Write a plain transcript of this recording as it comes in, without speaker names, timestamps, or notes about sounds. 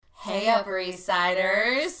Hey, Upper East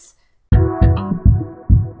Siders.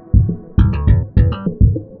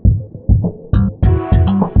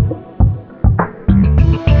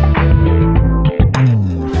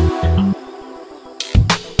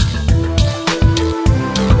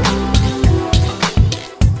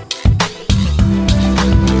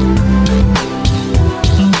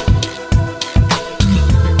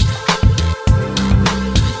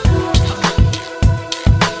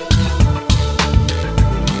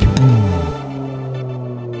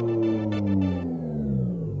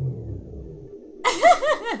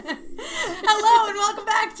 Hello and welcome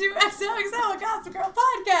back to XOXO, a Gossip Girl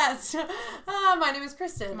podcast. My name is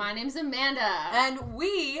Kristen. My name's Amanda. And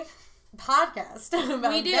we podcast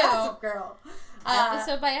about We do. Gossip Girl.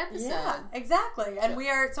 Episode by episode. Yeah, exactly. And we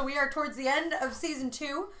are towards the end of season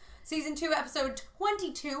 2. Season 2, episode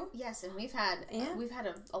 22. Yes, and we've had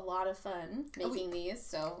a lot of fun making these.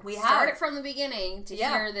 So we start have. it from the beginning to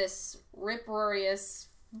hear this rip-roarious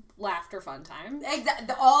laughter fun time.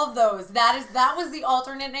 Exactly. All of those. That was the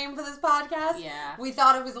alternate name for this podcast. Yeah. We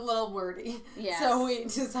thought it was a little wordy. Yes. So we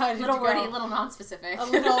decided Little to wordy, go little non-specific. a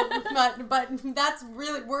little, but that's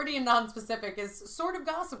really wordy and non-specific is sort of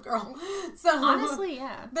Gossip Girl. So Honestly,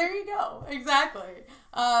 yeah. there you go. Exactly.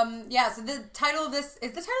 So the title of this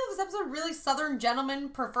episode really Southern Gentlemen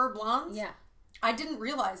Prefer Blondes? Yeah. I didn't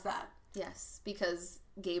realize that. Yes, because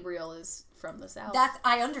Gabriel is from the South.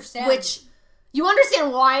 I understand. Which, you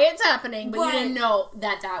understand why it's happening, but you Right. didn't know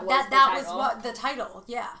that was the that title. was what the title,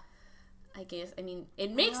 yeah. I guess,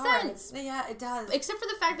 it makes All right. sense. Yeah, it does. Except for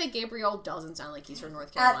the fact that Gabriel doesn't sound like he's from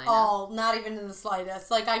North Carolina. At all. Not even in the slightest.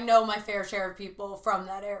 Like, I know my fair share of people from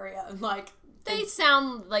that area. Like, They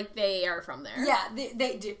sound like they are from there. yeah, they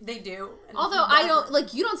do. And Although I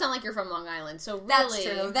don't, you don't sound like you're from Long Island, so really... That's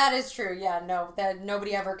true. That is true. Yeah, no, that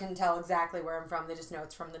nobody ever can tell exactly where I'm from. They just know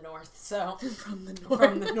it's from the north, so... From the north.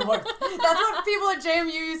 From the north. That's what people at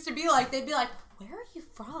JMU used to be like. They'd be like, where are you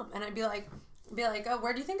from? And I'd be like, oh,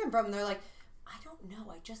 where do you think I'm from? And they're like, I don't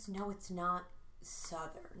know. I just know it's not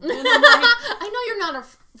Southern. And I'm like, I know you're not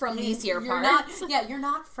from these here you're parts. Not, you're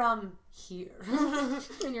not from here.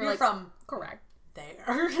 And you're from... Correct. There.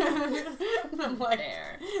 I'm like,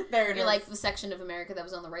 There. There it You're is. like the section of America that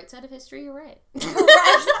was on the right side of history. You're right.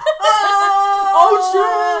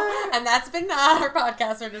 Oh, shit! And that's been our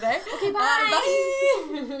podcast for today. Okay,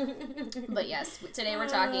 Bye. But yes, today we're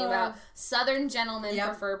talking about Southern Gentlemen Yep.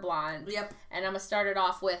 Prefer Blonde. Yep. And I'm going to start it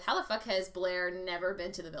off with, how the fuck has Blair never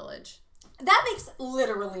been to the village? That makes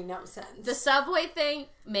literally no sense. The subway thing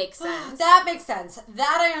makes sense. That makes sense.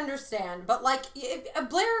 That I understand. But, like,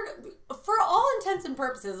 Blair, for all intents and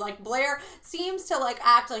purposes, like, Blair seems to, like,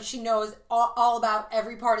 act like she knows all about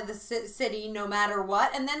every part of the city, no matter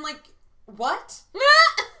what. And then, like, what?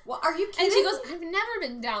 What? Are you kidding? And she goes, I've never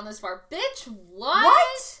been down this far. Bitch, what?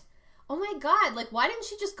 What? Oh my god, like, why didn't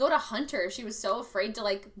she just go to Hunter if she was so afraid to,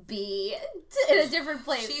 like, be in a different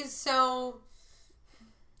place?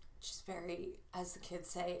 She's very, as the kids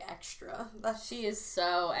say, extra. She is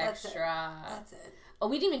so extra. That's it. Oh,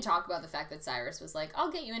 we didn't even talk about the fact that Cyrus was like,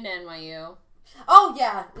 I'll get you into NYU. Oh,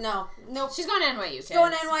 yeah. No. Nope. She's going to NYU, kids. She's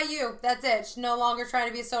going to NYU. That's it. She's no longer trying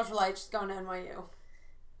to be a socialite. She's going to NYU.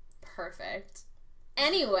 Perfect.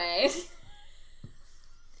 Anyway.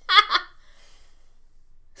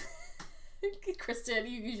 Kristen,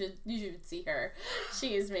 you should see her.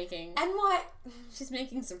 She is making... She's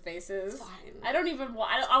making some faces. Fine. I don't even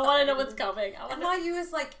want... I want to know what's coming. NYU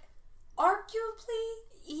is, like, arguably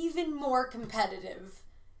even more competitive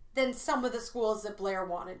than some of the schools that Blair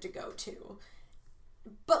wanted to go to.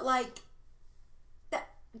 But, like... I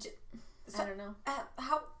don't know.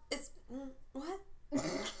 How... It's... What?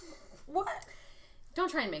 What? Don't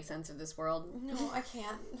try and make sense of this world. No, I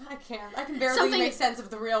can't. I can barely make sense of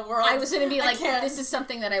the real world. I was going to be like, this is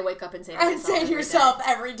something that I wake up and say to myself. And say to yourself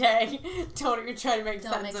every day. Don't even try to make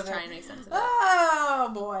sense of it. Try and make sense of it. Oh,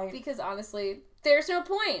 boy. Because honestly, there's no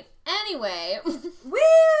point. Anyway.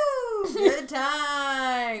 Woo! Good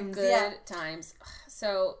times. Good times.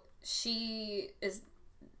 So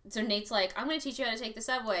Nate's like, I'm going to teach you how to take the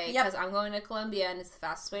subway because I'm going to Columbia and it's the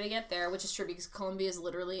fastest way to get there, which is true because Columbia is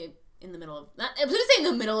literally in the middle of... I was going to say in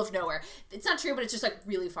the middle of nowhere. It's not true, but it's just, like,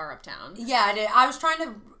 really far uptown. Yeah, it is. I was trying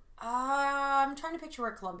to... I'm trying to picture where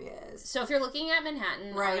Columbia is. So if you're looking at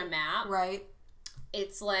Manhattan on a map... Right.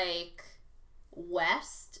 It's, like,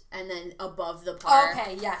 west and then above the park.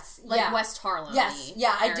 Okay, yes. Like West Harlem. Yes.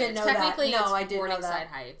 Yeah, I did know that. Technically, no, I it's did know Morningside that.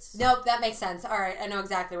 Heights. Nope, that makes sense. All right, I know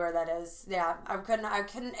exactly where that is. Yeah, I couldn't,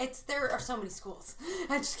 there are so many schools.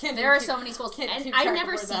 I just can't There are so many schools. And I've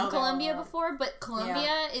never seen Columbia before. But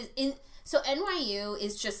Columbia is in... So NYU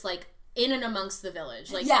is just, like, in and amongst the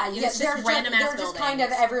village. Like, yeah, it's just random ass buildings. They're just kind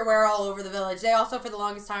of everywhere all over the village. They also, for the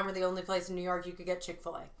longest time, were the only place in New York you could get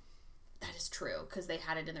Chick-fil-A. That is true, because they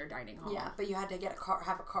had it in their dining hall. Yeah, but you had to get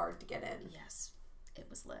have a card to get in. Yes. It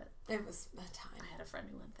was lit. It was a time. I had a friend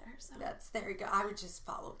who went there, so there you go. I would just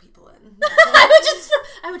follow people in.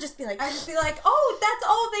 I would just be like,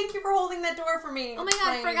 oh, thank you for holding that door for me. Oh my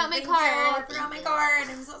god, I forgot my card. I forgot my card.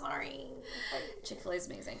 I'm so sorry. Chick-fil-A is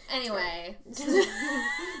amazing. Anyway, it's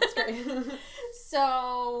great.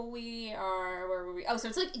 So where were we? Oh, so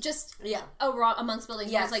it's like just amongst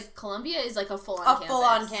buildings. Yes. Like Columbia is like a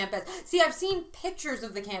full-on campus. See, I've seen pictures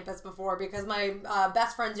of the campus before because my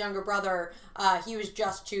best friend's younger brother, he was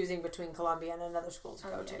just choosing between Columbia and another school to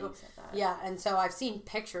go to. Yeah, and so I've seen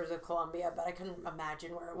pictures of Columbia, but I couldn't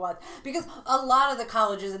imagine where it was because a lot of the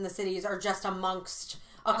colleges in the cities are just amongst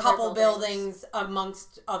a couple buildings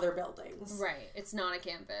amongst other buildings. Right. It's not a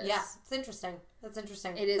campus. Yeah, it's interesting. That's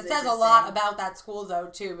interesting. It is. It says a lot about that school though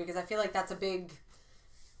too, because I feel like that's a big.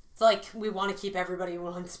 It's like we want to keep everybody in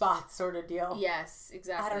one spot, sort of deal. Yes,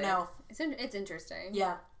 exactly. I don't know. It's interesting.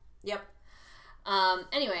 Yeah. Yep.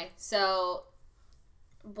 Anyway, so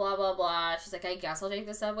blah blah blah. She's like, I guess I'll take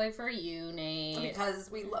the subway for you, Nate,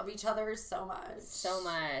 because we love each other so much,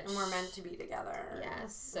 and we're meant to be together.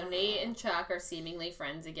 Yes. So Nate and Chuck are seemingly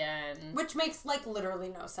friends again, which makes like literally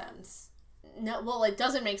no sense. No, well, it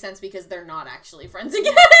doesn't make sense because they're not actually friends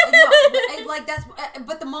again. No, like that's.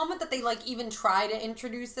 But the moment that they like even try to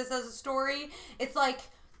introduce this as a story, it's like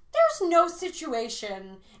there's no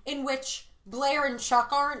situation in which Blair and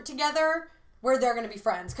Chuck aren't together where they're going to be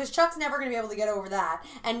friends, because Chuck's never going to be able to get over that,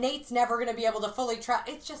 and Nate's never going to be able to fully try.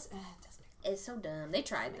 It's just. It's so dumb. They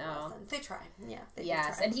tried, though. They tried. Yeah. They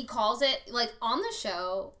yes, tried. And he calls it, like, on the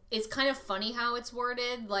show, it's kind of funny how it's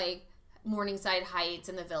worded, like, Morningside Heights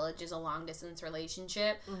and the Village is a long-distance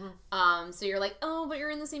relationship. Mm-hmm. So you're like, oh, but you're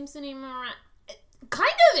in the same city. It kind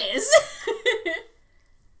of is.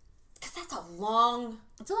 Because that's a long...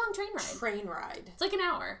 It's a long train ride. It's like an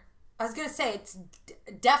hour. I was going to say, it's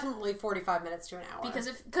definitely 45 minutes to an hour.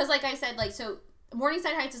 Because like I said, like, so...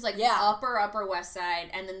 Morningside Heights is like upper west side,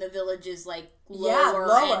 and then the Village is like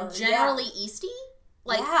lower and generally easty,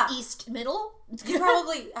 like east middle. You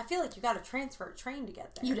probably, I feel like you got to transfer a train to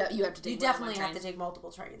get there. You have to take. You definitely have to take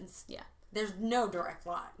multiple trains. Yeah, there's no direct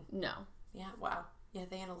line. No. Yeah. Wow. Yeah,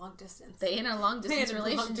 they in a long distance.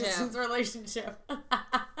 Relationship.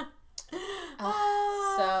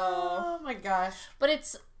 Oh my gosh. But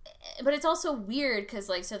it's also weird because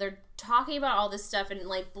like so they're talking about all this stuff and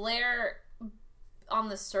like Blair. On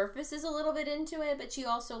the surface is a little bit into it, but she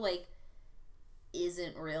also like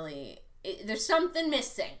isn't really. There's something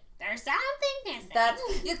missing.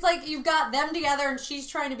 It's like you've got them together, and she's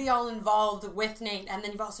trying to be all involved with Nate, and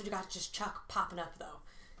then you've also got just Chuck popping up though,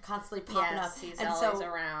 constantly popping up. He's always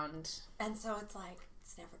around, and so it's like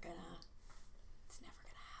it's never gonna happen.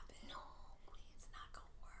 No, it's not gonna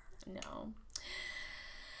work. No.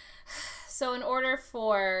 So in order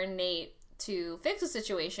for Nate to fix the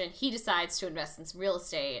situation, he decides to invest in some real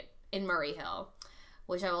estate in Murray Hill,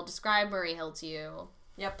 which I will describe Murray Hill to you.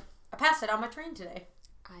 Yep. I passed it on my train today.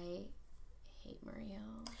 I hate Murray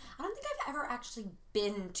Hill. I don't think I've ever actually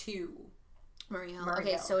been to Murray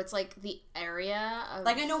Hill. So it's like the area of...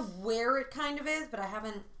 Like I know where it kind of is, but I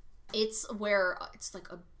haven't... It's where... It's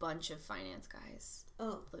like a bunch of finance guys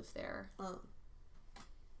live there. Oh.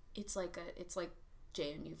 It's like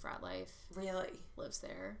JNU frat life. Really? Lives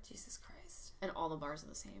there. Jesus Christ. And all the bars are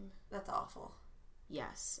the same. That's awful.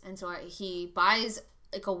 Yes. And so he buys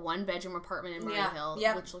like a 1-bedroom apartment in Murray Hill,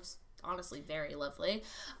 which looks honestly very lovely.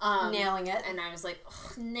 Nailing it. And I was like,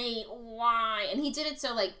 Nate, why? And he did it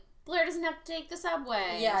so like Blair doesn't have to take the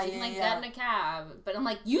subway. Yeah, she can get in a cab. But I'm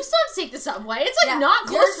like, you still have to take the subway. It's like not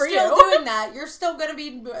close for you. You're still doing that. You're still going to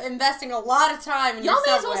be investing a lot of time in your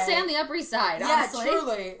subway. Y'all may as well stay on the Upper East Side, honestly. Yeah,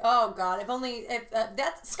 truly. Oh, God. If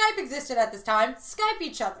that Skype existed at this time, Skype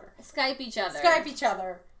each other. Skype each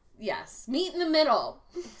other. Yes. Meet in the middle.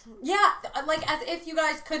 Yeah. Like, as if you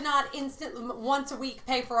guys could not once a week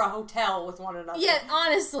pay for a hotel with one another. Yeah,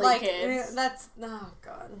 honestly, like, kids. That's... Oh,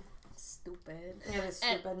 God. Stupid. It is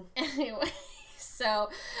stupid. Anyway, so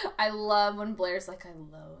I love when Blair's like, I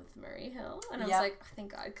loathe Murray Hill. And I was like, oh,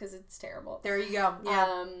 thank God, because it's terrible. There you go.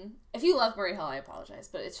 Yeah. If you love Murray Hill, I apologize,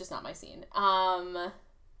 but it's just not my scene.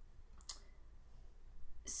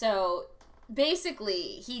 So basically,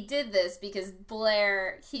 he did this because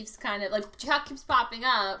Blair keeps kind of, like, Chuck keeps popping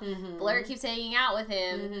up. Mm-hmm. Blair keeps hanging out with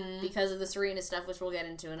him because of the Serena stuff, which we'll get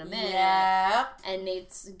into in a minute. Yep. And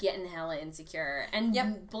Nate's getting hella insecure. And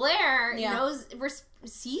Blair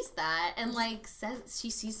sees that and, like, says, she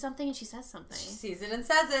sees something and she says something. She sees it and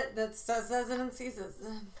says it. That says it and sees it.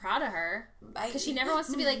 Proud of her. Because she never wants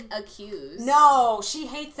to be, like, accused. No, she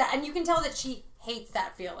hates that. And you can tell that she hates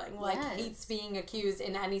that feeling. Like, hates being accused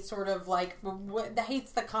in any sort of, like,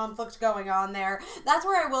 hates the conflict going on there. That's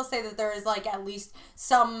where I will say that there is, like, at least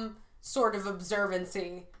some sort of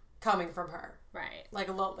observancy coming from her. Right. Like,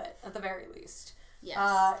 a little bit, at the very least.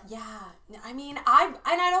 Yes. Yeah. I mean, I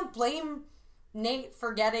don't blame Nate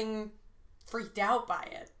for getting freaked out by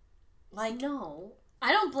it. Like, no.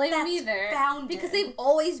 I don't blame him either. Because they've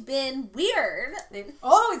always been weird. They've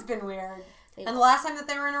always been weird. And the last time that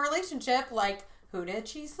they were in a relationship, like, who did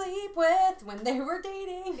she sleep with when they were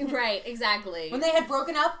dating? Right, exactly. When they had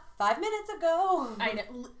broken up 5 minutes ago. I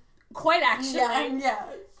know. Quite actually. Yeah.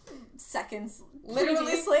 Seconds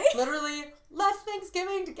previously. Literally left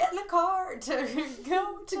Thanksgiving to get in a car to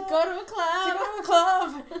go to a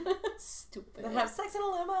club. Stupid. And have sex in a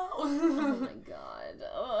limo. Oh my god.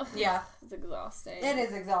 Ugh. Yeah. It's exhausting. It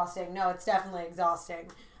is exhausting. No, it's definitely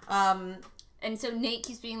exhausting. And so Nate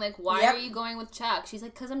keeps being like, why are you going with Chuck? She's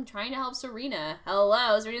like, because I'm trying to help Serena.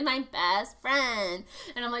 Hello, Serena's my best friend.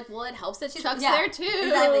 And I'm like, well, it helps that Chuck's there too.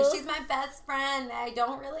 Exactly. She's my best friend. I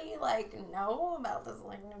don't really, like, know about this,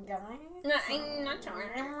 like, new guy. No, I'm not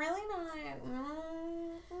sure. I'm really not.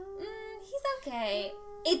 He's okay.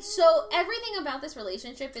 It's so, everything about this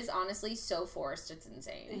relationship is honestly so forced. It's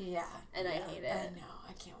insane. Yeah. And I hate it. I know.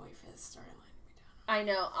 I can't wait for this storyline. I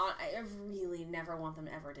know. I really never want them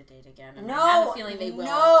ever to date again. I have a feeling they will.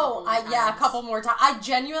 No, a couple more times. I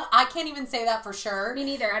can't even say that for sure. Me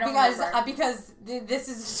neither. I don't remember. Because this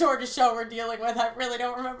is the sort of show we're dealing with. I really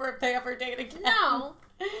don't remember if they ever date again. No.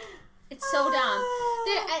 It's so dumb.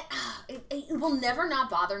 It will never not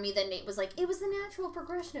bother me that Nate was like, it was the natural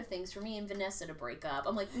progression of things for me and Vanessa to break up.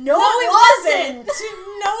 I'm like, no, it wasn't.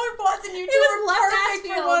 No, it wasn't. You two were perfect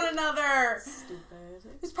for one another. Stupid.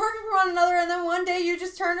 It was perfect for one another, and then one day you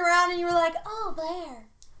just turned around and you were like, oh, Blair.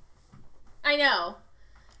 I know.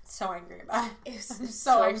 So angry about it. It's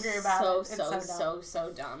so angry about it. It's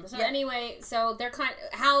so dumb. So anyway, so they're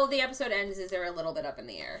how the episode ends is they're a little bit up in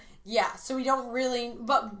the air. Yeah, so we don't really,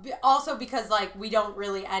 but also because, like, we don't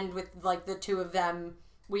really end with, like, the two of them.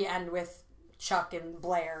 We end with Chuck and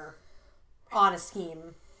Blair on a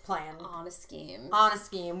scheme plan. On a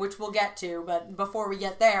scheme, which we'll get to, but before we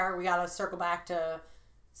get there, we gotta circle back to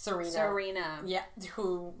Serena. Yeah,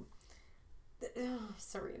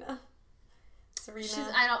 Serena.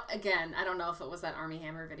 I don't know if it was that Armie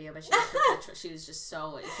Hammer video, but she was just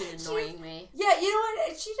so annoying me. Yeah, you know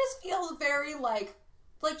what? She just feels very, like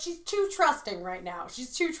she's too trusting right now.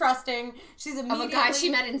 She's too trusting. She's immediately... Of a guy she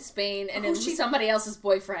met in Spain and is somebody else's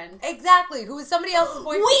boyfriend. Exactly. Who is somebody else's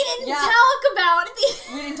boyfriend. We didn't talk about it.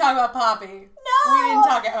 We didn't talk about Poppy. No. We didn't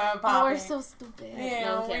talk about Poppy. Oh, we're so stupid. Yeah,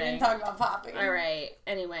 no, I'm kidding. We didn't talk about Poppy. All right.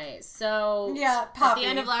 Anyway, so... Yeah, Poppy. At the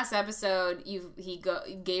end of last episode,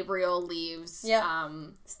 Gabriel leaves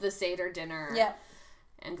the Seder dinner. Yep.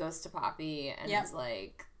 And goes to Poppy and is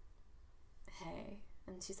like, hey.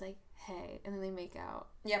 And she's like, hey, and then they make out.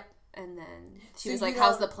 Yep. And then she was like,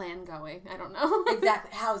 how's the plan going? I don't know.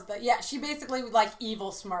 Exactly. She basically, like,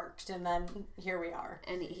 evil smirked, and then here we are.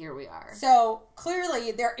 So,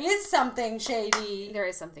 clearly, there is something shady.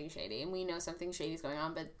 And we know something shady's going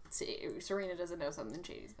on, but Serena doesn't know something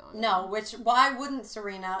shady's going on. No, why wouldn't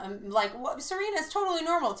Serena? Serena's totally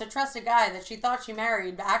normal to trust a guy that she thought she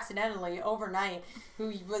married accidentally overnight,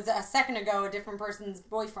 who was a second ago a different person's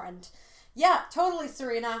boyfriend. Yeah, totally,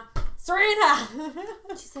 Serena.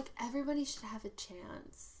 She's like, everybody should have a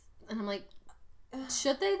chance. And I'm like,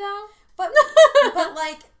 should they though? But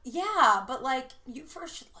you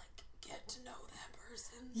first should, like, get to know that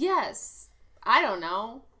person. Yes. I don't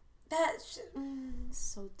know.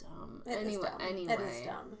 So dumb. Anyway. It is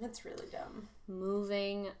dumb. It's really dumb.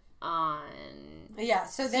 Moving on. Yeah,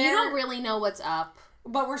 so you don't really know what's up.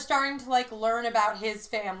 But we're starting to, like, learn about his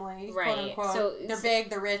family, right? Quote unquote. So they're big,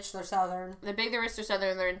 they're rich, they're Southern. They're big, they're rich, they're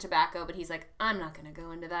Southern, they're in tobacco. But he's like, I'm not going to go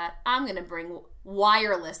into that. I'm going to bring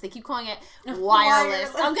wireless. They keep calling it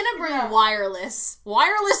wireless. I'm gonna bring wireless.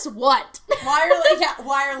 Wireless what? Wireless, yeah,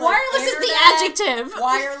 wireless. Wireless internet, is the adjective.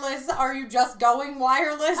 Wireless, are you just going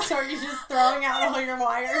wireless? Are you just throwing out all your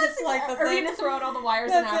wires? Like, are we gonna throw out all the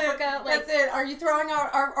wires in Africa? That's it. Are you throwing out,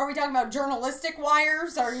 are we talking about journalistic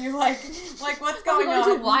wires? Are you like what's going on?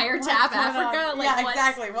 Are we going to wiretap Africa? Like, yeah,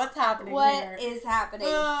 exactly. What's happening here? What is happening?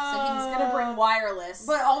 So he's gonna bring wireless.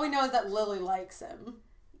 But all we know is that Lily likes him.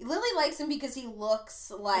 Lily likes him because he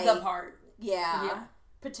looks like the part. Yeah.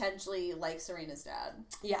 Potentially like Serena's dad.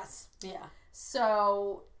 Yes. Yeah.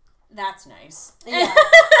 So that's nice. Yeah.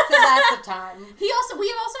 So that's the time. We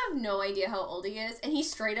also have no idea how old he is, and he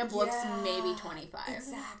straight up looks maybe 25.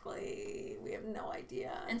 Exactly. We have no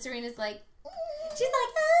idea. And Serena's like, she's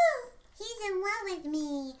like, oh, he's in love with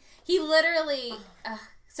me. He literally.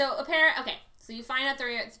 So you find out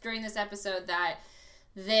during this episode that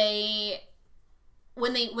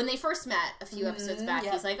when they first met a few episodes back,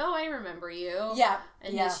 he's like, oh, I remember you. Yeah.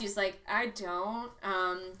 And she's like, I don't.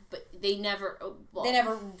 But they never. They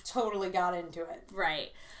never totally got into it.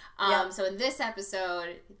 Right. So in this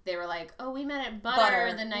episode, they were like, "Oh, we met at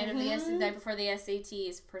Butter the night of the night before the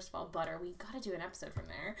SATs." First of all, Butter, we got to do an episode from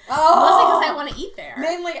there. Oh, mostly because I want to eat there.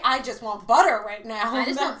 Mainly, I just want butter right now. I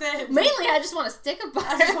just want a stick of butter.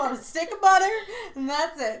 I just want a stick of butter, and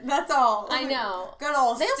that's it. That's all. I know. Good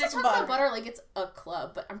old they stick also of talk butter. about butter like it's a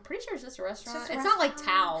club, but I'm pretty sure it's just a restaurant. It's not like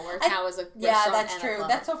Tao, where Tao is a restaurant. Yeah, that's and true. a club.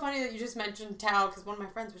 That's so funny that you just mentioned Tao because one of my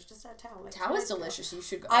friends was just at Tao. Like, Tao is delicious. You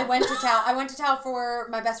should go. I went to Tao for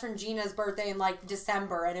my best friend Gina's birthday in like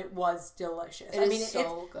December, and it was delicious. It's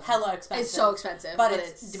good. hella expensive. It's so expensive, but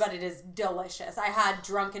it is delicious. I had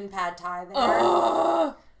drunken pad thai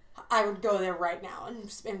there. I would go there right now and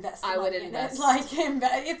just invest. I would invest.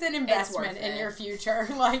 It's an investment in your future.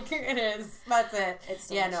 Like it is. That's it. It's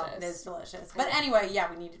delicious. Yeah, no, it is delicious. But anyway,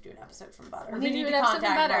 we need to do an episode from Butter. We need to do an episode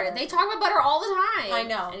from Butter. They talk about butter all the time. I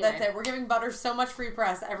know. Anyway. That's it. We're giving Butter so much free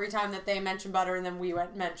press every time that they mention Butter, and then we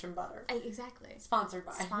mention Butter. Exactly. Sponsored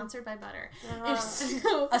by Butter.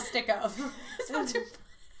 A stick of.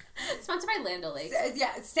 Sponsored by Land O'Lakes.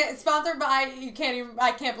 Yeah, sponsored by.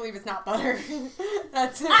 I can't believe it's not Butter.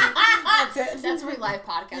 That's it. That's it. That's where we live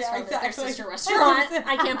podcast from. Exactly. It's their sister restaurant.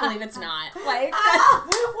 I can't believe it's not. Like,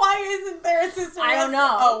 why isn't there a sister? I don't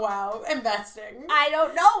know. Oh wow, investing. I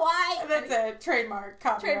don't know why. That's it. Trademark.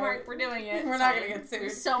 Copyright. Trademark. We're doing it. We're not gonna get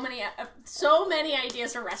sued. So many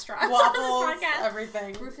ideas for restaurants. Waffles. On this podcast.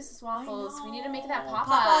 Everything. Rufus's waffles. We need to make that pop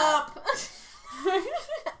up.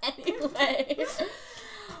 Anyway.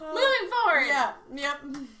 Moving forward. Yeah. Yep.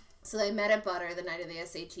 So they met at Butter the night of the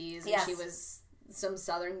SATs, and she was some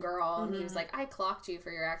Southern girl, and he was like, I clocked you for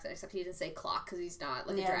your accent, except he didn't say clock because he's not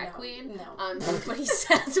like a drag queen. No. But he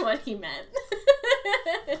says what he meant.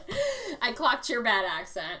 I clocked your bad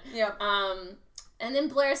accent. Yep. And then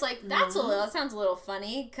Blair's like, that sounds a little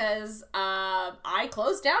funny, because I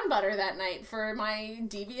closed down Butter that night for my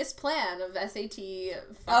devious plan of SAT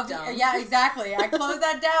fuckdom. Yeah, exactly. I closed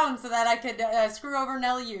that down so that I could screw over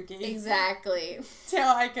Nelly Yuki. Exactly. So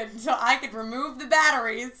I could remove the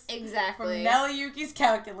batteries. Exactly. From Nelly Yuki's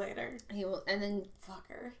calculator. And then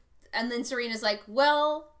fucker. And then Serena's like,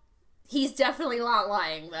 well, he's definitely not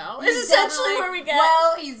lying, though. Is essentially where we get.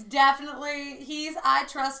 Well, I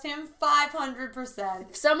trust him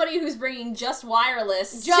 500%. Somebody who's bringing just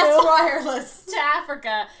wireless to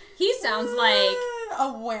Africa. He sounds like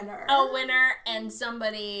a winner. And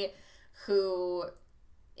somebody who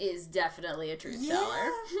is definitely a truth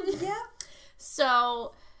teller. Yeah.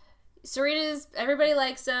 So everybody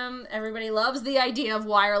likes him. Everybody loves the idea of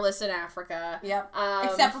wireless in Africa. Yep.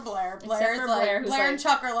 Except for Blair. Blair and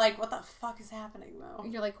Chuck are like, what the fuck is happening, though?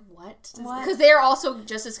 You're like, what? Because they're also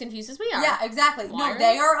just as confused as we are. Yeah, exactly. No,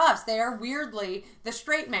 they are us. They are weirdly the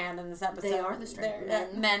straight man in this episode. They are the straight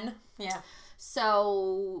men. Yeah.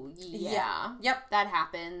 So, yeah. Yep. That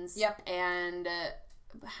happens. Yep. And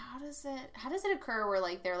how does it occur where,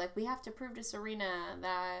 like, they're like, we have to prove to Serena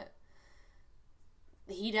that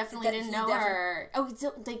he definitely didn't know her. Oh,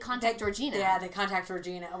 they contact Georgina. Yeah, they contact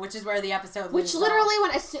Georgina, which is where the episode Which literally,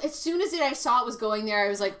 as soon as I saw it was going there, I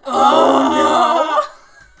was like, oh no!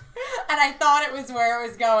 And I thought it was where it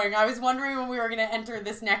was going. I was wondering when we were going to enter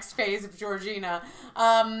this next phase of Georgina.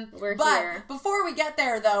 We're here. Before we get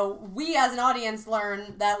there, though, we as an audience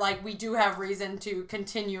learn that, like, we do have reason to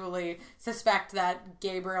continually suspect that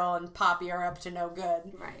Gabriel and Poppy are up to no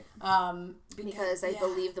good. Right. Because I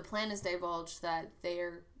believe the plan is divulged that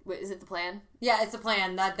they're... Wait, is it the plan? Yeah, it's the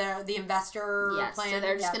plan. That they're the investor plan. So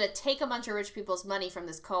they're just going to take a bunch of rich people's money from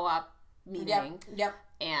this co-op meeting. Yep.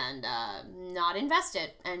 and not invest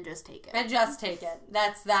it and just take it. And just take it.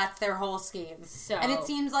 That's their whole scheme. So, and it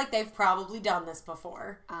seems like they've probably done this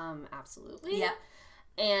before. Absolutely. Yeah.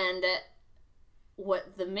 And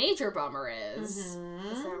what the major bummer is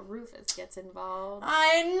that Rufus gets involved.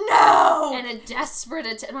 I know! In a desperate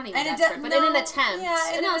attempt, not even And desperate, but in an attempt.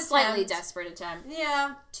 Yeah, in a slightly desperate attempt.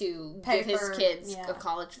 Yeah. To Pay give his for- kids yeah. a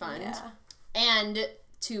college fund. Yeah. And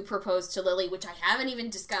to propose to Lily, which I haven't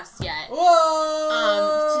even discussed yet.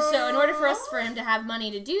 Whoa! So in order for him to have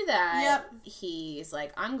money to do that, Yep. he's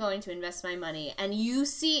like, I'm going to invest my money. And you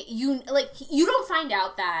don't find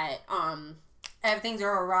out that, Things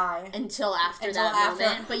are awry. until after that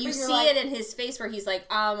moment, but you see it in his face where he's like,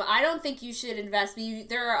 I don't think you should invest.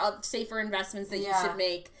 There are safer investments that you should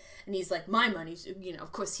make. And he's like, my money's,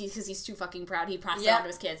 of course, because he's too fucking proud, he passes it on to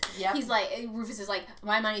his kids. Yep. He's like, Rufus is like,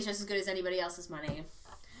 my money's just as good as anybody else's money.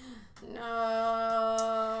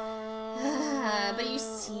 No. But you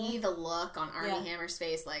see the look on Armie Hammer's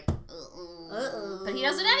face, like, Uh-oh. But he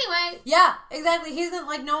does it anyway. Yeah, exactly. He isn't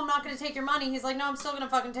like, no, I'm not going to take your money. He's like, no, I'm still going to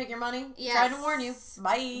fucking take your money. Yes. Trying to warn you.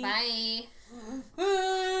 Bye.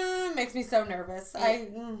 Bye. Makes me so nervous.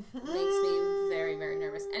 Makes me very, very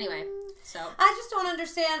nervous. Anyway, so. I just don't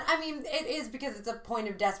understand. I mean, it is because it's a point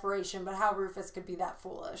of desperation, but how Rufus could be that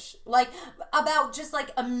foolish. Like, about just, like,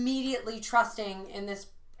 immediately trusting in this.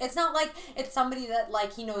 It's not like it's somebody that,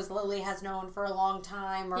 like, he knows Lily has known for a long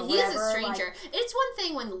time or He whatever. is a stranger. Like, it's one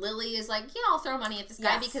thing when Lily is like, yeah, I'll throw money at this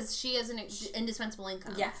guy Yes. because she has an indispensable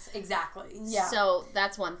income. yes, exactly. Yeah. So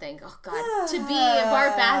that's one thing. Oh, God. To be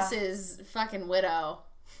Bart Bass's fucking widow.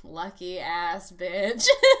 Lucky ass bitch.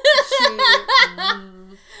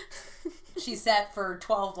 She's set for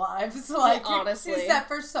 12 lives. Like, honestly. She's set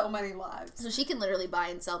for so many lives. So she can literally buy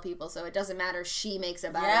and sell people, so it doesn't matter. She makes a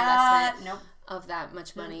bad investment Nope. of that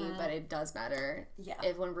much money, but it does matter. Yeah.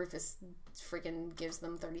 If when Rufus freaking gives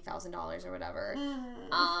them $30,000 or whatever.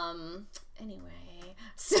 Anyway,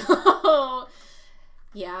 so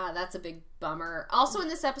yeah, that's a big bummer. Also in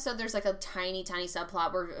this episode, there's like a tiny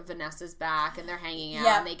subplot where Vanessa's back and they're hanging out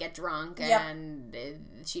and they get drunk and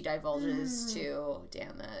she divulges to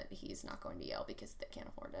Dan that he's not going to Yale because they can't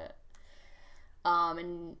afford it.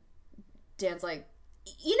 And Dan's like,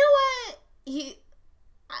 you know what?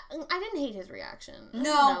 I didn't hate his reaction.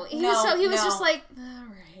 No, he was just like, all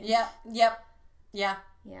right. Yeah.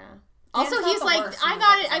 Also, not he's the like, worst I in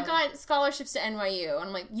got this it. I episode. got scholarships to NYU, and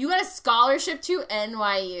I'm like, you got a scholarship to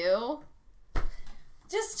NYU?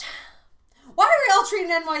 Just, why are y'all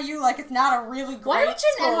treating NYU like it's not a really great Why don't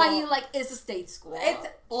you school? NYU like it's a state school? It's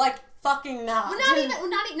like fucking not. Well,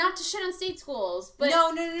 not to shit on state schools, but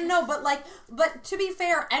No. But to be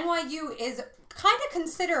fair, NYU is kind of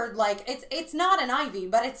considered like it's not an Ivy,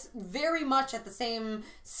 but it's very much at the same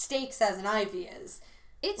stakes as an Ivy is.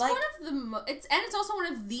 it's like- one of the it's also one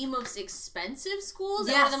of the most expensive schools and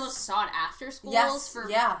Yes. one of the most sought after schools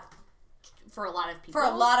for a lot of people. For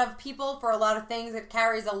a lot of people, for a lot of things, it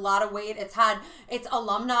carries a lot of weight. Its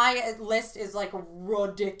alumni list is like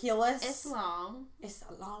ridiculous. It's long. It's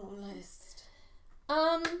a long list.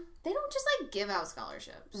 They don't just like give out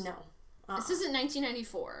scholarships. No. This isn't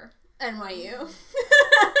 1994 NYU.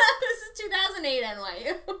 This is 2008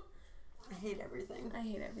 NYU. I hate everything. I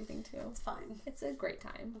hate everything too. It's fine. It's a great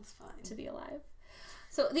time It's fine. to be alive.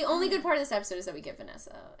 So the only good part of this episode is that we get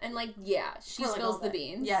Vanessa, and like, yeah, she For, like, spills all the day.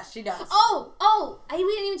 beans. Yeah, she does. We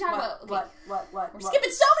didn't even talk about. Okay. What? We're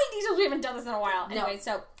skipping so many details. We haven't done this in a while. No. Anyway,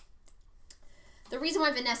 so the reason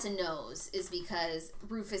why Vanessa knows is because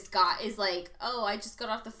Rufus is like, oh, I just got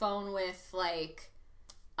off the phone with like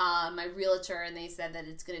my realtor, and they said that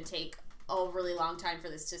it's going to take a really long time for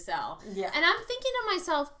this to sell. Yeah. And I'm thinking to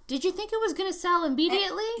myself, did you think it was going to sell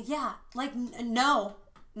immediately? Yeah, like no.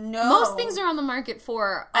 Most things are on the market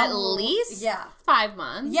for at least 5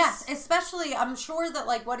 months. Yes, especially I'm sure that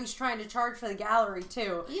like what he's trying to charge for the gallery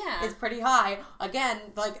too is pretty high. Again,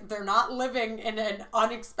 like they're not living in an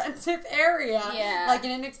inexpensive area. Yeah. Like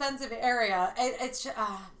in an expensive area. It's just,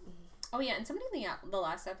 Oh yeah, and somebody in the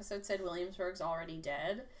last episode said Williamsburg's already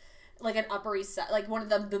dead. Like an Upper East Side, like one of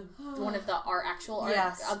the actual art,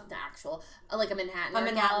 Yes. like a Manhattan art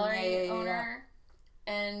Manhattan, gallery yeah. owner.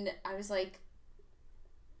 And I was like,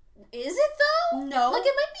 is it though? No. Like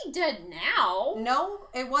it might be dead now. no,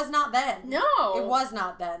 it was not then. No. It was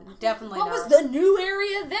not then. Definitely What not. was the new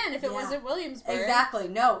area then if it Yeah. was in Williamsburg? Exactly.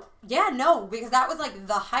 No. Yeah, no, because that was like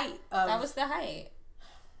the height of That was the height.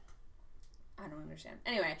 I don't understand.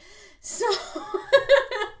 Anyway, so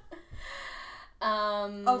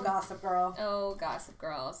Oh, Gossip Girl. Oh, Gossip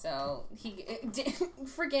Girl. So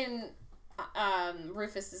freaking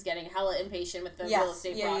Rufus is getting hella impatient with the real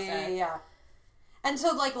estate process. Yeah. And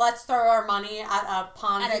so, like, let's throw our money at a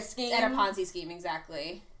Ponzi scheme. At a Ponzi scheme,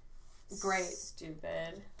 exactly. Great.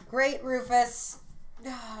 Stupid. Great, Rufus.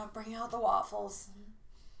 Bring out the waffles.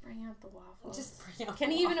 Bring out the waffles. Just bring out Can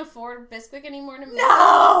the he even afford Bisquick anymore to make No!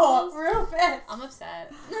 waffles? Rufus! I'm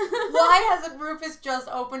upset. Why hasn't Rufus just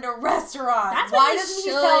opened a restaurant? That's why what doesn't he he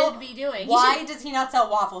sell? should be doing. Why does he not sell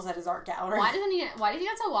waffles at his art gallery? Why does he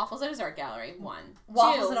not sell waffles at his art gallery? One.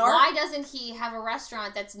 Waffles Two, and art? why doesn't he have a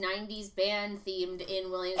restaurant that's 90s band themed in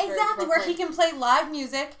Williamsburg, Exactly, where he Brooklyn? can play live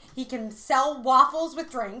music, he can sell waffles with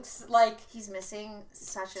drinks, like... He's missing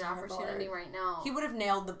such an Terrible. opportunity right now. He would have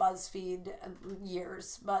nailed the BuzzFeed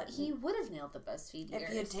years, but... He would have nailed the BuzzFeed years. if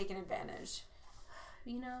he had taken advantage.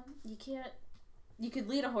 You know, you can't... You could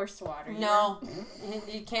lead a horse to water. No,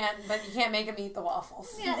 you can't, but you can't make him eat the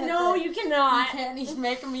waffles. Yeah, That's no, it. you cannot. You can't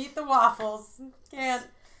make him eat the waffles. Can't.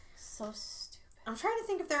 So stupid. I'm trying to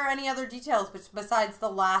think if there are any other details besides the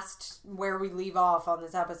last where we leave off on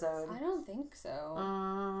this episode. I don't think so.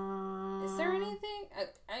 Um, Is there anything?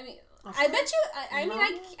 I mean, I I bet you. I No.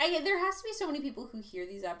 mean, I there has to be so many people who hear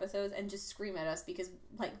these episodes and just scream at us because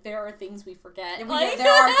like there are things we forget. there Like,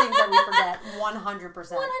 are things that we forget. 100%.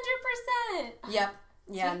 100%. Yep.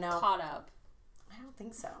 Yeah. Get No. caught up. I don't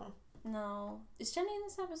think so. No. Is Jenny in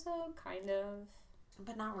this episode? Kind of.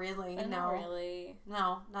 But not really. But no. not really.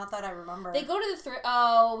 No. Not that I remember. They go to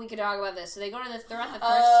the we could talk about this. So they go to they're at the thrift store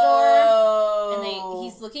Oh. and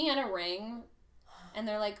he's looking at a ring. And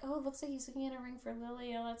they're like, oh, it looks like he's looking at a ring for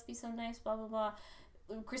Lily. Oh, let's be so nice, blah, blah, blah.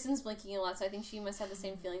 Kristen's blinking a lot, so I think she must have the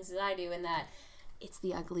same feelings as I do in that it's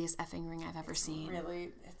the ugliest effing ring I've ever seen.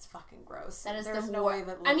 Really, it's fucking gross. That is There's the no way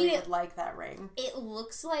that Lily would like that ring. It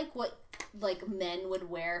looks like what, like, men would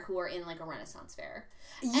wear who are in, like, a Renaissance fair.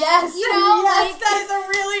 Yes, you know, yes, like- that is a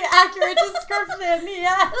really accurate description.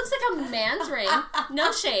 Yes. It looks like a man's ring.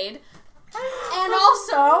 No shade. And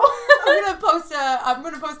also... I'm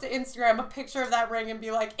gonna post to Instagram a picture of that ring and be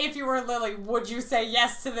like, if you were Lily, would you say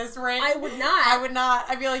yes to this ring? I would not. I would not.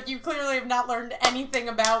 I feel like you clearly have not learned anything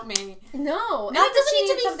about me. No. And Not it that doesn't she need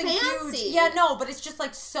to needs be something fancy. huge. Yeah, no, but it's just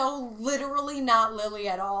like so literally not Lily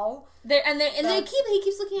at all. He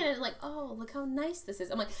keeps looking at it like, oh, look how nice this is.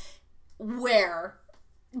 I'm like, where?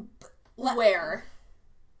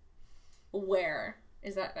 Where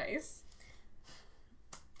is that nice?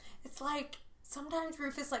 It's like sometimes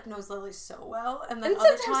Rufus like knows Lily so well, and then And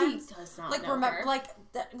other sometimes times he does not like know remember her. like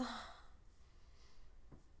that.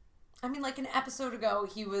 I mean, like an episode ago,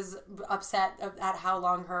 he was upset at how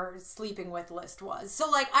long her sleeping with list was. So,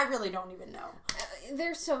 like, I really don't even know.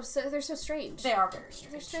 They're so strange. They are very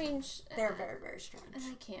strange. They're strange. They're very, very strange. And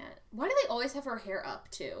I can't. Why do they always have her hair up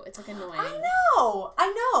too? It's like annoying.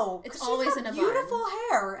 I know. It's 'Cause always she's in got a bun. beautiful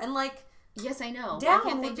hair, and like Yes, I know. Down Why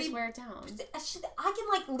can't they would just be- wear it down? I can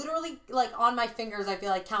like literally like on my fingers. I feel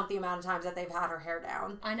like count the amount of times that they've had her hair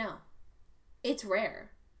down. I know. It's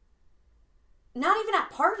rare. Not even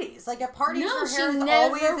at parties. Like at parties, No, her she hair is never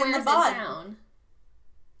always wears in the it bun. down.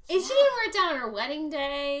 And she didn't wear it down on her wedding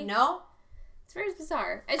day. No. It's very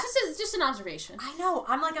bizarre. It's just an observation. I know.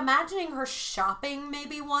 I'm like imagining her shopping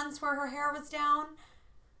maybe once where her hair was down.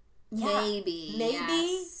 Yeah, Maybe. maybe.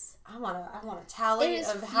 Yes. I want a tally It is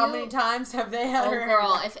of how many times have they had Oh, her hair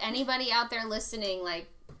girl, down. if anybody out there listening, like,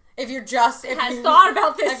 If has you thought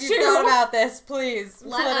about this if too, you thought about this, please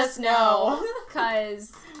let us know.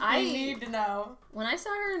 Because I need to know. when I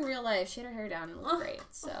saw her in real life, she had her hair down and looked great.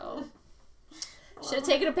 So, should have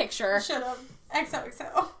taken a picture. Should have.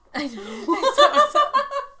 XOXO. I know. XOXO.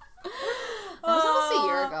 That was almost a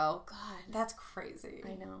year ago. God, That's crazy. I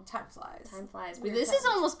know. Time flies. time flies. But Weird this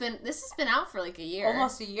times. has been out for like a year.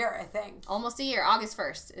 Almost a year, I think. Almost a year. August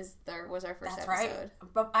 1st was our first That's episode.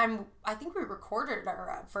 right. But I think we recorded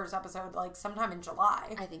our first episode like sometime in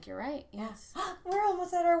July. I think you're right. Yes. We're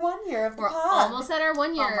almost at our 1 year of the We're pod. almost at our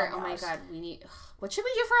 1 year. Oh my Oh my gosh. god, we need. What should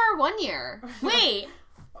we do for our 1 year? Wait,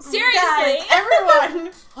 seriously, Guys,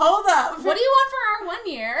 everyone, hold up. what do you want for our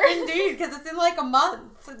 1 year? Indeed, because it's in like a month.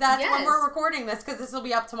 That's when Yes. we're recording this, because this will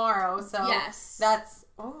be up tomorrow. So Yes. that's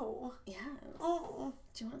Yes. oh.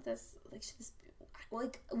 Do you want this? Like, should this?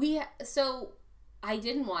 So I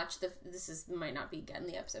didn't watch might not be again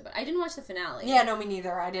the episode, but I didn't watch the finale. Yeah, no, me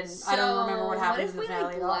neither. I didn't. I don't remember what happened in the What finale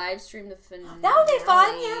if we at all. live stream the finale? That would be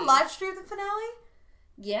fun. Yeah, live stream the finale.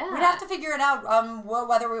 Yeah. We'd have to figure it out.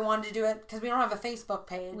 Whether we wanted to do it because we don't have a Facebook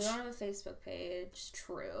page. We don't have a Facebook page.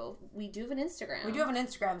 True. We do have an Instagram. We do have an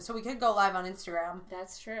Instagram, so we could go live on Instagram.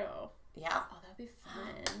 That's true. Yeah. Oh, that'd be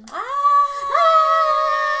fun. Ah!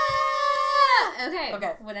 Okay.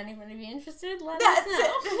 Okay. Would anybody be interested? Let That's us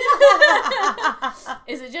know.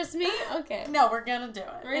 it. Is it just me? Okay. No, we're gonna do it.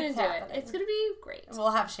 We're gonna It's do happening. it. It's gonna be great.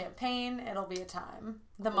 We'll have champagne. It'll be a time.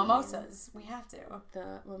 The mimosas. We have to.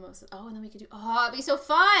 The mimosas. Oh, and then we could do. Oh, it'd be so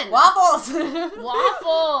fun. Waffles.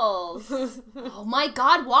 Waffles. Oh my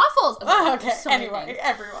God, waffles. Okay. so many Anyway, things.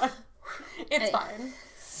 everyone, it's fine.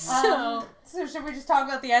 So should we just talk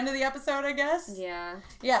about the end of the episode? I guess. Yeah.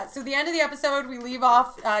 Yeah. So the end of the episode, we leave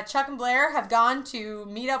off. Chuck and Blair have gone to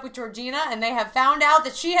meet up with Georgina, and they have found out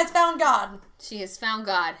that she has found God. She has found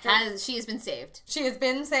God. She has been saved. She has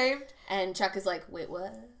been saved. And Chuck is like, wait,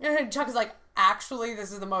 what? And Chuck is like, actually,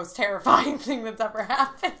 this is the most terrifying thing that's ever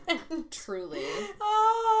happened. Truly.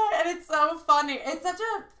 Oh, and it's so funny. It's such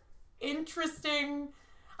a interesting.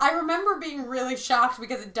 I remember being really shocked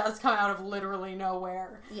because it does come out of literally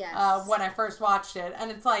nowhere. Yes. When I first watched it, and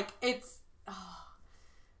it's like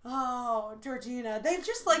Georgina. They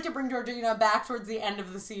just like to bring Georgina back towards the end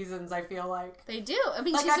of the seasons. I feel like They do. I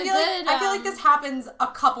mean, like she's I feel like this happens a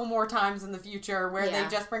couple more times in the future where Yeah. they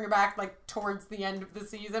just bring her back like towards the end of the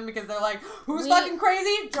season because they're like, who's We- fucking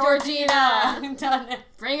crazy? Georgina. Done it.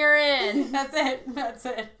 Bring her in. That's it. That's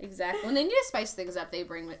it. Exactly. When they need to spice things up, they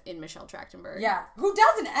bring in Michelle Trachtenberg. Yeah, who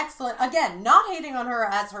does an excellent, again, not hating on her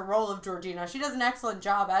as her role of Georgina. She does an excellent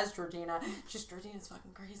job as Georgina. Just Georgina's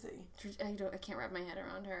fucking crazy. I can't wrap my head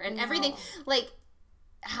around her. And everything, like,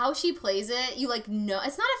 how she plays it, you, like, know,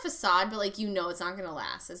 it's not a facade, but, like, you know it's not going to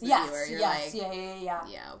last as the viewer. You're like, yeah.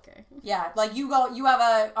 yeah, okay. Yeah, like, you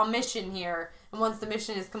have a mission here, and once the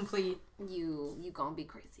mission is complete. You gonna be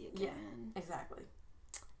crazy again. Yeah, exactly.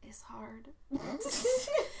 It's hard.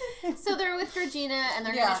 So they're with Georgina, and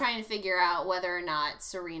they're Yeah. gonna try and figure out whether or not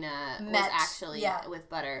Serena was actually yeah. with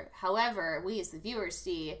Butter. However, we as the viewers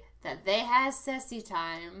see that they had sexy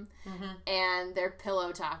time, and they're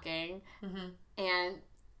pillow talking, and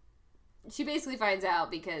she basically finds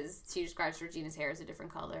out because she describes Georgina's hair as a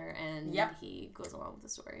different color, and he goes along with the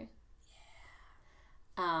story.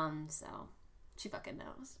 So she fucking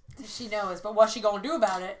knows. She knows, but what she gonna do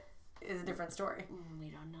about it is a different story. We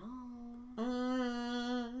don't know.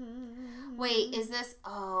 Mm. Wait, is this...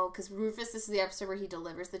 Oh, because Rufus, this is the episode where he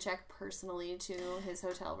delivers the check personally to his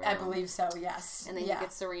hotel room. I believe so, yes. And then he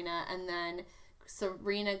gets Serena, and then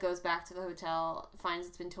Serena goes back to the hotel, finds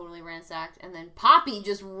it's been totally ransacked, and then Poppy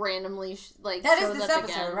just randomly, that shows is this up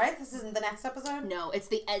episode, again. right? This isn't the next episode? No, it's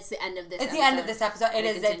the end of this episode. It's the end of this episode. It And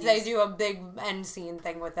is. it They continues. do a big end scene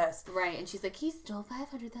thing with this. Right, and she's like, he stole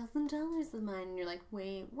 $500,000 of mine, and you're like,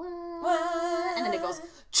 wait, what? What? And then it goes,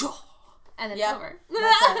 Choo! And then Yep. it's over.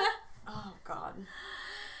 That's it. Oh, God.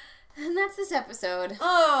 And that's this episode.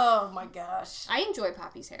 Oh, my gosh. I enjoy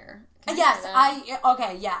Poppy's hair. Can Yes, say that?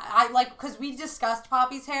 I like, because we discussed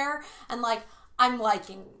Poppy's hair, and, like, I'm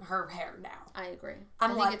liking her hair now. I agree.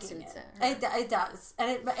 I'm I think liking it suits it. her. It does. And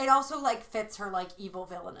it also, like, fits her, like, evil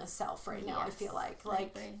villainous self right now, I Yes, feel like. I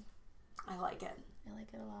Like, agree. I like it. I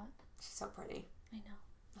like it a lot. She's so pretty. I know.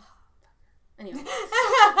 Anyway.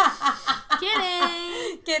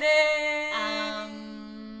 Kidding. Kidding.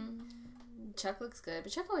 Chuck looks good,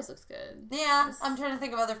 but Chuck always looks good. Yeah, I'm trying to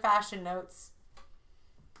think of other fashion notes.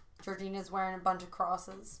 Georgina's wearing a bunch of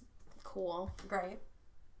crosses. Cool. Great.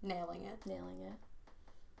 Nailing it. Nailing it.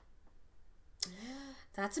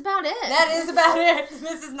 That's about it. That is about it.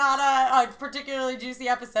 This is not a particularly juicy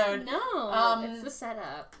episode. No, it's the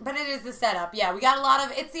setup. But it is the setup. Yeah, we got a lot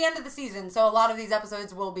of... It's the end of the season, so a lot of these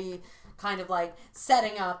episodes will be kind of like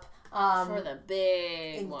setting up... For the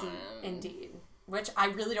big one. Indeed. Which I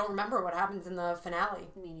really don't remember what happens in the finale.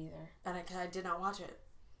 Me neither. And I did not watch it.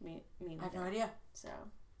 Me neither. I have no idea. So...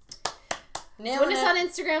 Nailing Join us it. on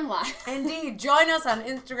Instagram Live. Indeed. Join us on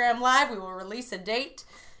Instagram Live. We will release a date.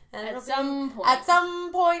 And At it'll some be point. At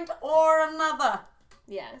some point or another.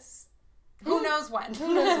 Yes. Who knows when?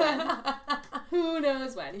 Who knows when? Who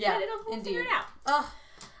knows when? Yeah, But we'll indeed. figure it out.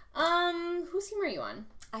 Whose team are you on?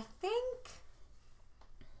 I think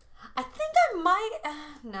I might...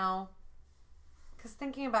 no. Because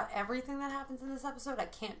thinking about everything that happens in this episode, I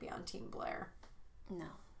can't be on Team Blair. No.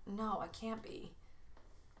 No, I can't be.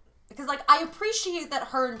 Because, like, I appreciate that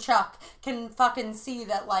her and Chuck can fucking see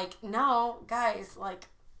that, like, no, guys, like,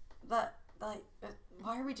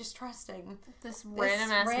 why are we just trusting This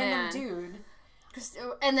random man. dude?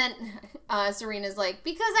 And then Serena's like,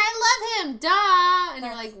 because I love him, duh. And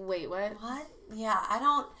you're like, wait, what? What? Yeah, I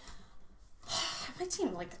don't... My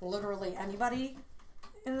team, like, literally anybody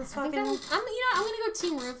in this I think fucking... I'm gonna go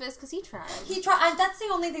Team Rufus because he tried. He tried. That's the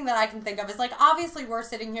only thing that I can think of is like, obviously we're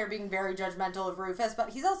sitting here being very judgmental of Rufus, but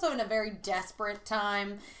he's also in a very desperate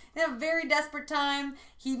time. In a very desperate time.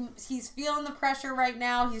 He's feeling the pressure right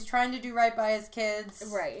now. He's trying to do right by his kids.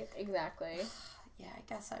 Right, exactly. Yeah, I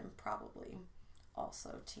guess I'm probably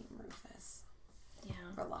also Team Rufus. Yeah.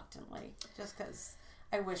 Reluctantly. Just because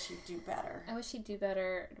I wish he'd do better. I wish he'd do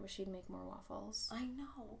better. I wish he'd make more waffles. I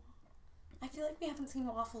know. I feel like we haven't seen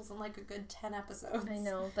waffles in like a good 10 episodes. I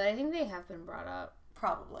know, but I think they have been brought up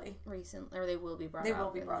Probably. recently, or they will be brought up. They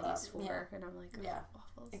will be brought up, Four, yeah. And I'm like, oh, Yeah.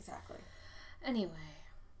 waffles. Exactly. Anyway.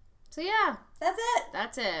 So yeah, That's it.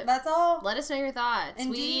 that's it. That's all. Let us know your thoughts.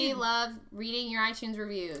 Indeed. We love reading your iTunes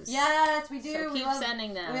reviews. Yes, we do. So keep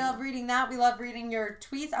sending them. We love reading that. We love reading your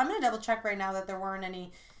tweets. I'm going to double check right now that there weren't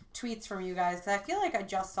any tweets from you guys because I feel like I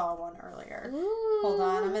just saw one earlier. Ooh. Hold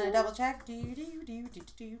on. I'm going to double check.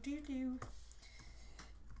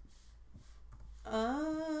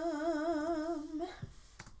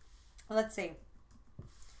 Let's see.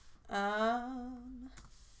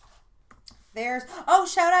 There's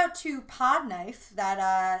shout out to Podknife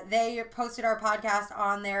that they posted our podcast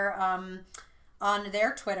on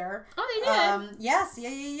their Twitter. Oh, they did. Yes,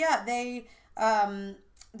 yeah. They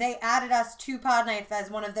added us to Podknife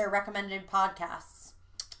as one of their recommended podcasts,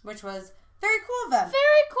 which was very cool of them.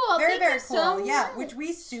 Very cool. Very, Thank very you cool. so Yeah, much. which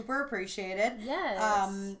we super appreciated.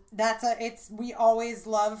 Yes. We always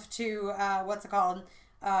love to what's it called?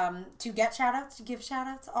 To get shout outs, to give shout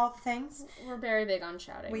outs, all the things. We're very big on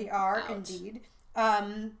shouting. We are out. indeed.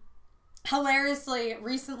 Hilariously,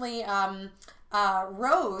 recently,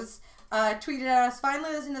 Rose tweeted at us,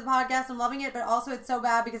 finally listening to the podcast, I'm loving it, but also it's so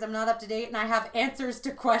bad because I'm not up to date and I have answers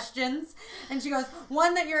to questions. And she goes,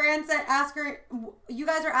 one that you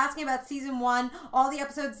guys are asking about season 1, all the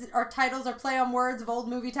episodes are titles are play on words of old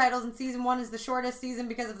movie titles, and season 1 is the shortest season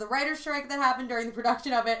because of the writer's strike that happened during the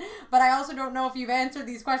production of it. But I also don't know if you've answered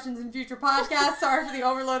these questions in future podcasts. Sorry for the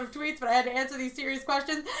overload of tweets, but I had to answer these serious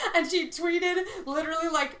questions. And she tweeted literally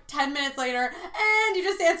like 10 minutes later, and you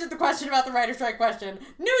just answered the question about the writer's strike question.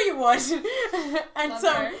 Knew you would. And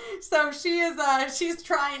Love so she is she's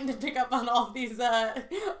trying to pick up on all these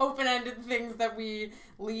open-ended things that we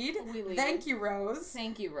lead. Thank you, Rose.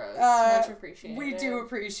 Thank you, Rose. Much appreciated. We do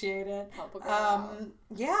appreciate it. Help a girl out.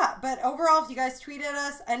 Yeah, but overall, if you guys tweet at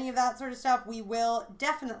us, any of that sort of stuff, we will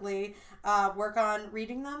definitely work on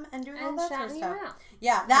reading them and doing all that sort of stuff.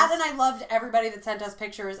 Yeah, that, and I loved everybody that sent us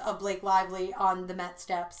pictures of Blake Lively on the Met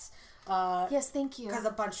steps. Yes, thank you. Because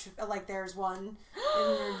a bunch, like, there's one,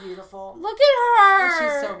 and they're beautiful. Look at her!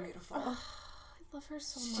 She's so beautiful. Oh, I love her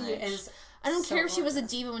so much. She is. I don't so care if she was a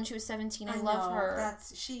gorgeous. diva when she was 17. I know, love her.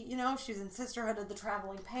 She was in Sisterhood of the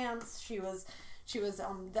Traveling Pants. She was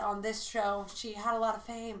on this show. She had a lot of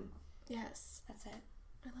fame. Yes. That's it.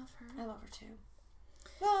 I love her. I love her too.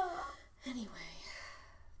 Anyway,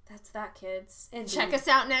 that's that, kids. Indeed. Check us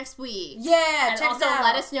out next week. Yeah, and check also us out.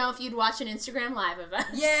 let us know if you'd watch an Instagram live of us.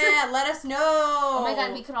 Yeah, let us know. Oh my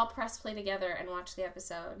god, we could all press play together and watch the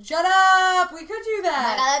episode. Shut up! We could do Oh my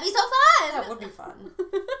that. god, that'd be so fun! That would be fun.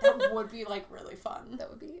 That would be like really fun.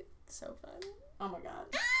 That would be so fun. Oh my god.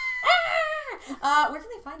 Where can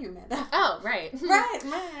they find you, Amanda? Oh, right. Right,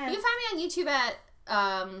 You man. can find me on YouTube at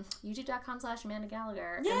youtube.com/Amanda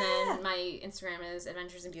Gallagher. Yeah. And then my Instagram is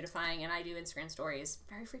Adventures in Beautifying, and I do Instagram stories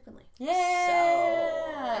very frequently.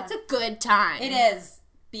 Yeah. So it's a good time. It is.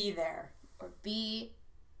 Be there. Or be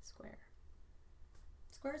square.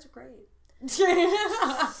 Squares are great.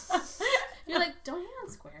 You're like, don't hate on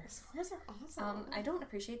squares. Squares are awesome. I don't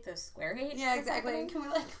appreciate the square hate. Yeah, that's exactly. happening.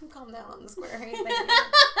 Can we calm down on the square hate? Thank you.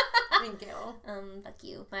 Thank you. Fuck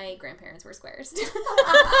you. My grandparents were squares.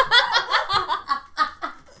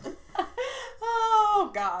 Oh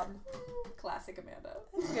God. Classic Amanda.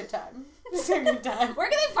 It's a good time. It's a good time. Where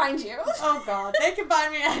can they find you? Oh God. They can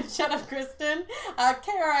find me at Shut Up Kristen.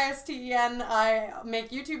 Kristen. I make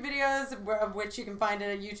YouTube videos of which you can find it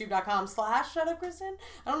at youtube.com/shutupkristen.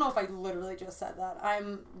 I don't know if I literally just said that.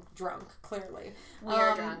 I'm drunk, clearly. We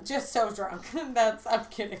are drunk. Just so drunk. I'm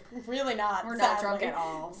kidding. Really not. We're not sadly. drunk at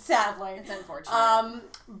all. Sadly. It's unfortunate.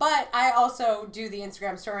 But I also do the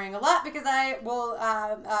Instagram storying a lot because I will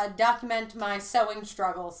document my sewing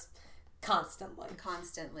struggles constantly.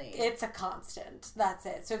 Constantly. It's a constant. That's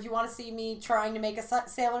it. So if you want to see me trying to make a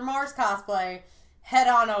Sailor Mars cosplay, head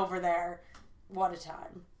on over there. What a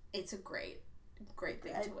time. It's a great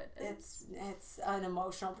thing to witness. It's an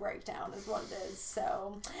emotional breakdown is what it is.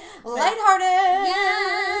 So, lighthearted.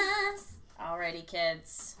 Yes. Alrighty,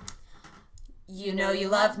 kids. You know you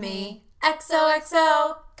love me.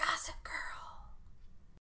 XOXO. God.